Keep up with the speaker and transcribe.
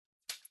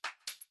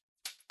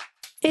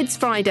It's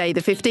Friday,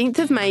 the 15th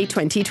of May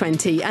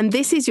 2020, and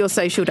this is your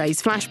Social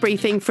Days flash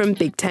briefing from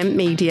Big Tent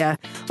Media.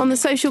 On the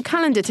social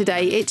calendar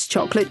today, it's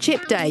Chocolate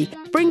Chip Day,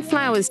 Bring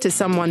Flowers to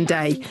Someone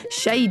Day,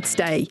 Shades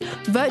Day,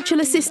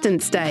 Virtual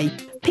Assistants Day,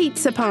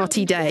 Pizza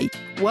Party Day,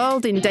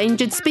 World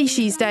Endangered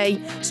Species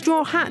Day,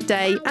 Straw Hat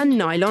Day, and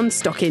Nylon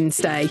Stockings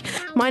Day.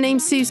 My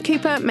name's Suze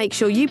Cooper. Make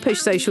sure you push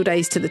Social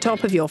Days to the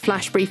top of your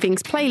flash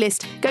briefings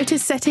playlist. Go to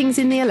Settings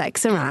in the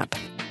Alexa app.